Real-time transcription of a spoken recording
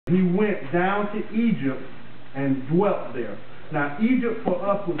He went down to Egypt and dwelt there. Now, Egypt for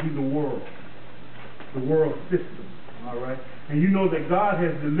us would be the world system, all right? And you know that God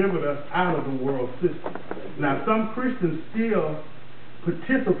has delivered us out of the world system. Now, some Christians still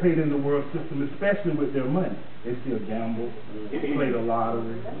participate in the world system, especially with their money. They still gamble, play the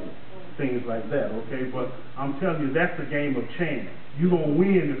lottery, things like that, okay? But I'm telling you, that's a game of chance. You're gonna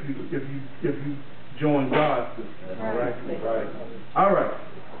win if you join God's system, all right? All right.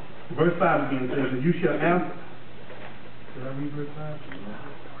 Verse 5 again says, and you shall answer. Did I read verse 5?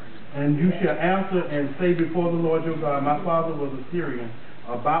 And you shall answer and say before the Lord your God, my father was a Syrian,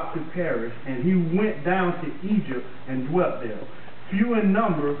 about to perish, and he went down to Egypt and dwelt there, few in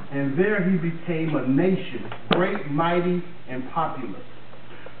number, and there he became a nation, great, mighty, and populous.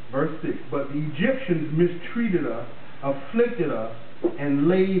 Verse 6, but the Egyptians mistreated us, afflicted us, and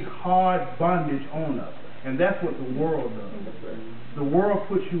laid hard bondage on us. And that's what the world does. The world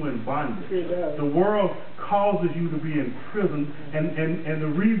puts you in bondage. The world causes you to be in prison, and the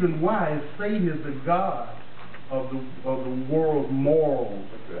reason why is Satan is the god of the world's morals.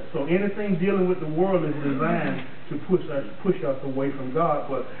 So anything dealing with the world is designed to push us away from God.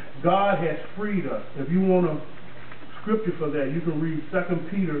 But God has freed us. If you want a scripture for that, you can read 2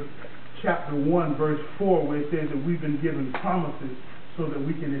 Peter chapter 1 verse 4, where it says that we've been given promises so that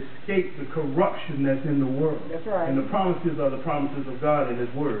we can escape the corruption that's in the world. That's right. And the promises are the promises of God in His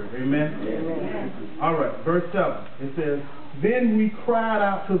Word. Amen? Amen. All right, verse 7. It says, then we cried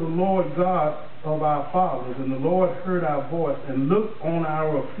out to the Lord God of our fathers, and the Lord heard our voice and looked on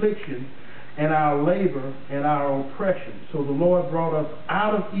our affliction and our labor and our oppression. So the Lord brought us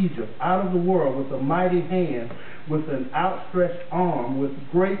out of Egypt, out of the world, with a mighty hand, with an outstretched arm, with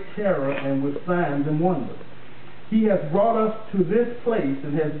great terror, and with signs and wonders. He has brought us to this place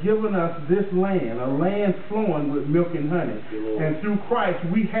and has given us this land, a land flowing with milk and honey. And through Christ,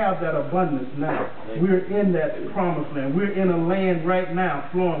 we have that abundance now. We're in that promised land. We're in a land right now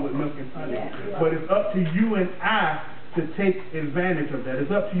flowing with milk and honey. But it's up to you and I to take advantage of that.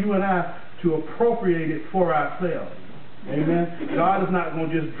 It's up to you and I to appropriate it for ourselves. Amen? God is not going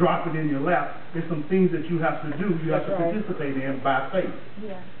to just drop it in your lap. There's some things that you have to do. You have to participate in by faith.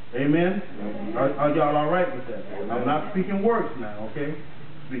 Yeah. Amen? Are y'all all right with that? I'm not speaking words now, okay?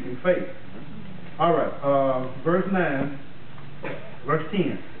 Speaking faith. All right. Verse 9, verse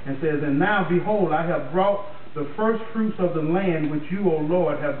 10. It says, and now, behold, I have brought the first fruits of the land which you, O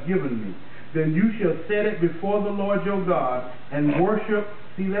Lord, have given me. Then you shall set it before the Lord your God and worship,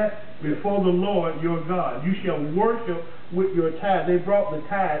 see that? Before the Lord your God. You shall worship with your tithe. They brought the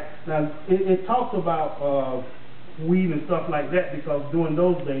tithe. Now, it talks about wheat and stuff like that, because during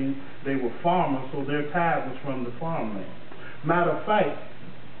those days they were farmers, so their tithe was from the farmland. Matter of fact,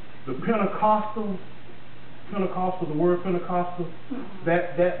 the Pentecostal, the word Pentecostal,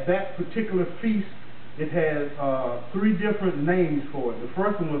 that particular feast, it has 3 different names for it. The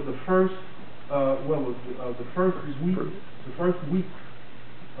first one was the first week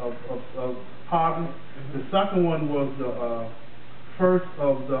of harvest. The second one was the first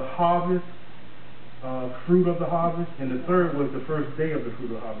of the harvest. Fruit of the harvest, and the third was the first day of the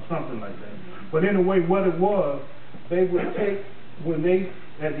fruit of the harvest, something like that. But anyway, what it was, they would take,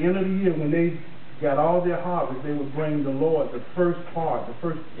 at the end of the year, when they got all their harvest, they would bring the Lord the first part, the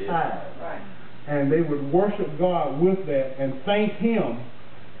first tithe. Right. And they would worship God with that and thank Him,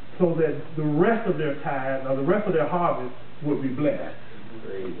 so that the rest of their tithe, or the rest of their harvest, would be blessed.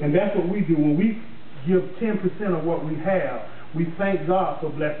 And that's what we do. When we give 10% of what we have, we thank God for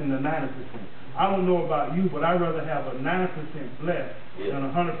blessing the 90%. I don't know about you, but I'd rather have a 90% blessed than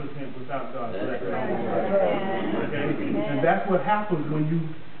 100% without God's blessing. Okay? And that's what happens when you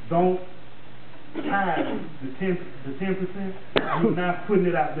don't tithe the 10%. You're not putting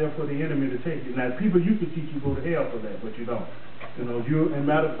it out there for the enemy to take it. Now, people used to teach you go to hell for that, but you don't. You know, and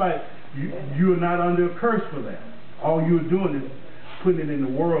matter of fact, you are not under a curse for that. All you're doing is putting it in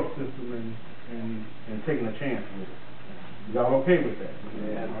the world system and taking a chance with it. Y'all okay with that?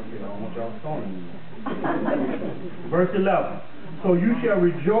 Yeah. Okay, I don't want y'all stoning me. Verse 11. So you shall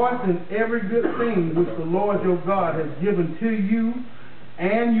rejoice in every good thing which the Lord your God has given to you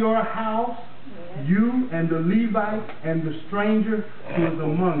and your house, you and the Levite and the stranger who is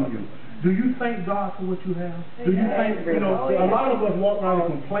among you. Do you thank God for what you have? Do you thank, a lot of us walk around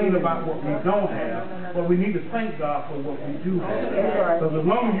and complain about what we don't have, but we need to thank God for what we do have. Because as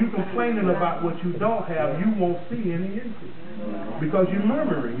long as you're complaining about what you don't have, you won't see any increase. Because you're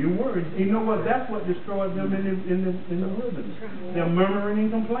murmuring, you're worried. You know what? That's what destroyed them in the wilderness. They're murmuring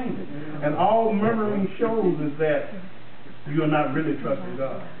and complaining. And all murmuring shows is that you're not really trusting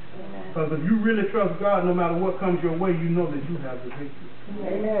God. Because if you really trust God, no matter what comes your way, you know that you have the victory.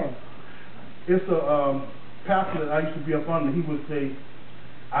 Amen. It's a pastor that I used to be up under. He would say,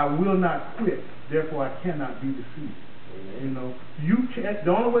 I will not quit, therefore I cannot be defeated. You know,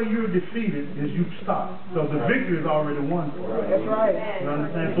 the only way you're defeated is you stop. So the victory is already won for you. That's right. You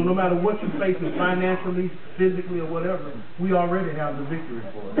understand? So no matter what you're facing financially, physically, or whatever, we already have the victory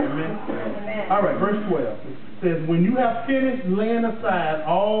for it. Amen? All right, verse 12. It says, when you have finished laying aside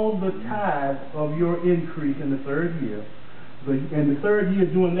all the tithes of your increase in the third year, in the third year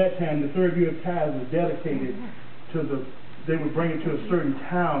during that time, the third year of tithes was dedicated to they would bring it to a certain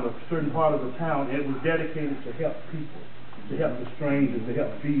town, a certain part of the town, and it was dedicated to help people, to help the strangers, to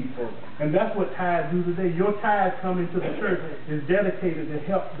help feed folks. And that's what tithes do today. Your tithes coming to the church is dedicated to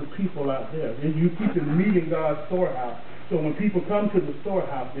help the people out there. And you keep it meeting God's storehouse. So when people come to the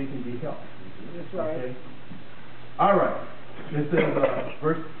storehouse, they can be helped. That's right. Okay? All right. It says,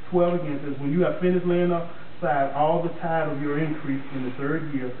 verse 12 again, says, when you have finished laying aside all the tithe of your increase in the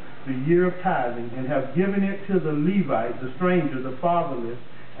third year, the year of tithing, and have given it to the Levite, the stranger, the fatherless,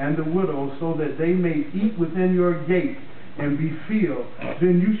 and the widow, so that they may eat within your gates and be filled,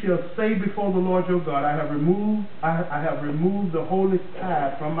 then you shall say before the Lord your God, I have removed the holy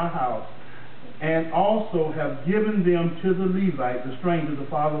tithe from my house, and also have given them to the Levite, the stranger, the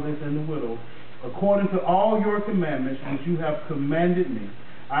fatherless, and the widow, according to all your commandments which you have commanded me.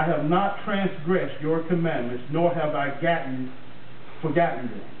 I have not transgressed your commandments, nor have I forgotten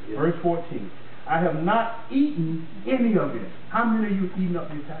them. Yes. Verse 14. I have not eaten any of it. How many of you have eaten up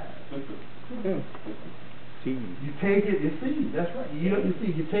your tithe? You take it, it's seed, that's right. You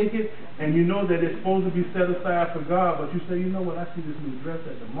see, you take it, and you know that it's supposed to be set aside for God, but you say, you know what, I see this new dress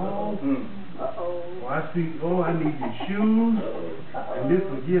at the mall. Or I see, I need these shoes, and this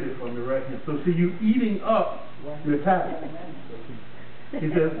will get it for me right here. So see, you eating up your tithe. He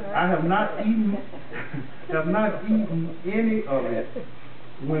says, I have not eaten any of it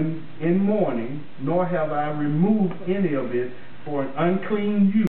when in mourning, nor have I removed any of it for an unclean use.